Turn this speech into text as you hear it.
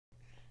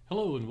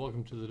Hello and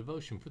welcome to the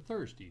devotion for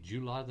Thursday,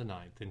 July the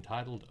 9th,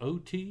 entitled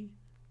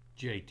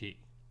TOJT,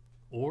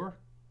 or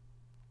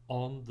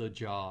On the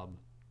Job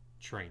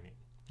Training.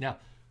 Now,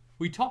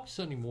 we talked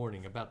Sunday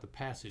morning about the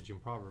passage in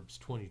Proverbs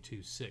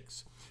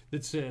 22:6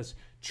 that says,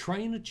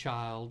 "Train a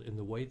child in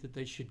the way that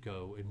they should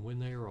go, and when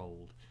they are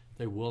old,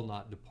 they will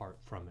not depart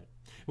from it."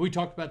 We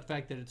talked about the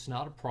fact that it's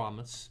not a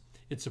promise,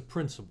 it's a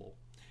principle.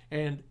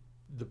 And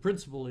the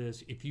principle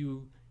is, if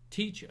you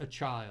teach a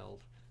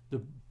child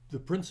the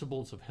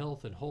principles of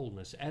health and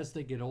wholeness, as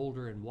they get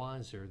older and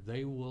wiser,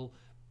 they will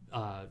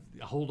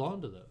hold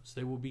on to those.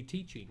 They will be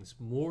teachings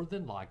more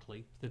than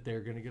likely that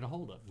they're going to get a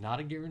hold of. Not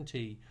a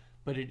guarantee,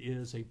 but it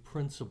is a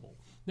principle.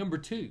 Number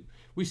two,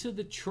 we said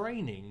that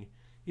training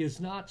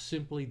is not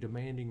simply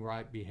demanding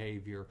right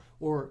behavior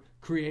or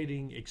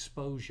creating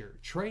exposure.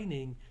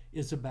 Training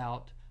is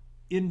about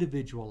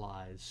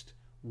individualized,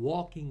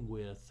 walking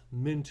with,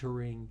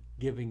 mentoring,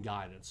 giving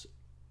guidance,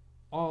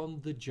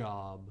 on the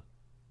job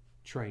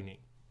training.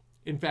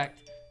 In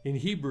fact, in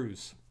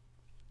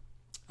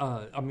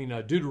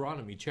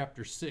Deuteronomy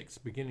chapter 6,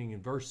 beginning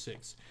in verse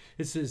 6,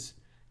 it says,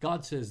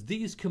 God says,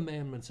 "These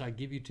commandments I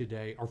give you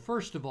today are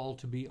first of all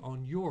to be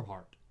on your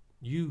heart,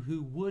 you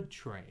who would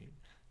train,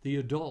 the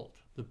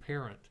adult, the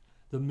parent,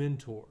 the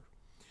mentor.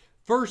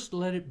 First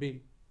let it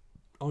be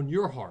on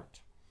your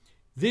heart.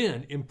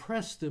 Then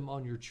impress them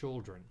on your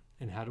children."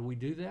 And how do we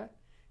do that?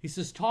 He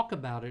says, talk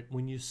about it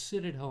when you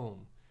sit at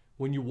home,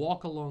 when you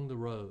walk along the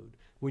road,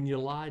 when you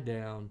lie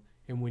down,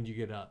 and when you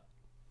get up.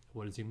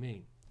 What does he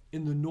mean?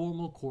 In the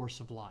normal course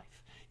of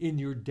life, in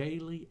your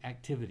daily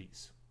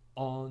activities,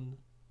 on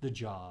the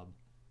job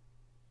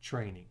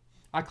training.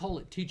 I call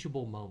it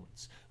teachable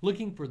moments,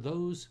 looking for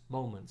those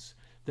moments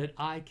that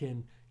I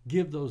can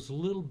give those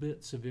little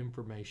bits of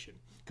information.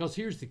 Because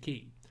here's the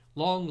key: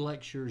 long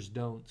lectures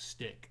don't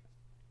stick.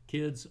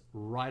 Kids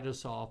write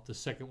us off the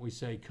second we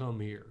say, "Come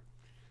here."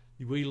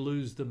 We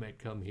lose them at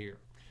 "come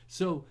here."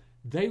 So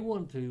they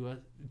want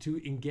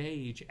to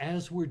engage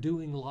as we're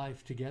doing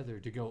life together,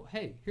 to go,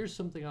 "Hey, here's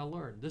something I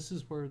learned. This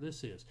is where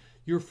this is."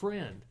 Your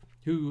friend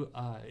who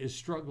is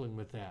struggling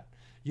with that.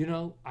 You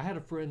know, I had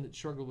a friend that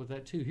struggled with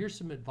that too. Here's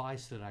some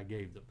advice that I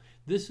gave them.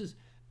 This is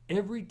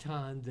every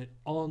time that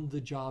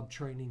on-the-job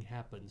training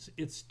happens,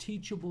 it's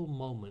teachable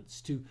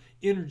moments to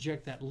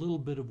interject that little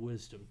bit of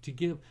wisdom, to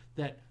give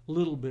that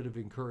little bit of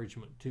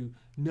encouragement, to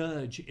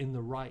nudge in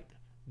the right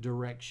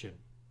direction.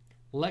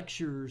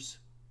 Lectures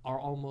are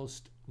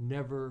almost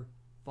never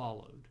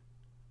followed,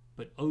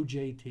 but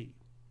OJT,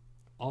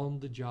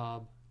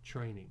 on-the-job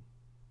training,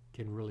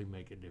 can really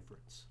make a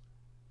difference.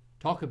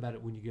 Talk about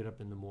it when you get up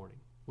in the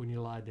morning, when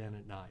you lie down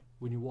at night,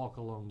 when you walk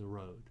along the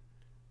road.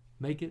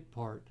 Make it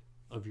part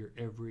of your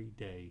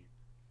everyday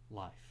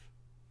life.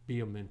 Be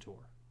a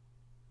mentor.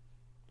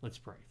 Let's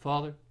pray.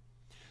 Father,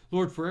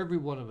 Lord, for every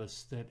one of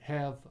us that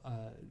have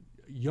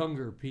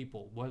younger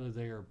people, whether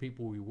they are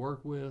people we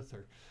work with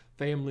or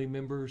family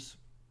members,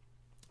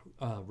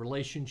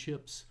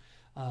 relationships,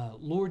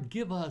 Lord,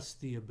 give us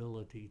the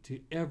ability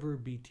to ever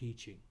be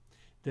teaching.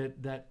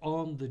 That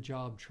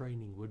on-the-job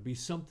training would be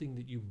something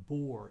that you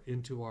bore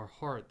into our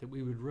heart, that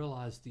we would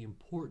realize the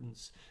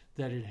importance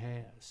that it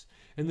has.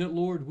 And that,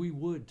 Lord, we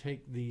would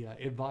take the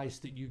advice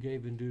that you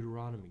gave in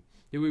Deuteronomy,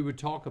 that we would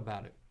talk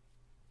about it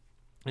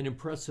and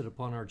impress it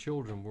upon our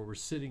children when we're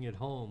sitting at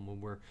home,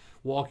 when we're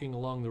walking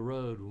along the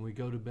road, when we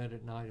go to bed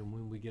at night, and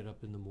when we get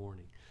up in the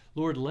morning.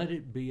 Lord, let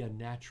it be a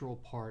natural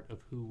part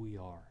of who we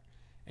are.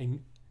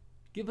 And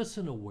give us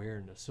an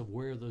awareness of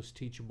where those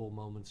teachable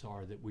moments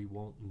are, that we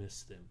won't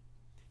miss them.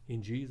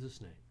 In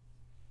Jesus' name,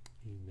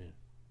 amen.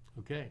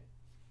 Okay,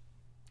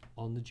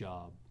 on the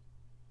job,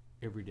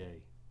 every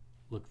day,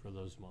 look for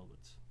those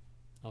moments.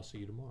 I'll see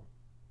you tomorrow.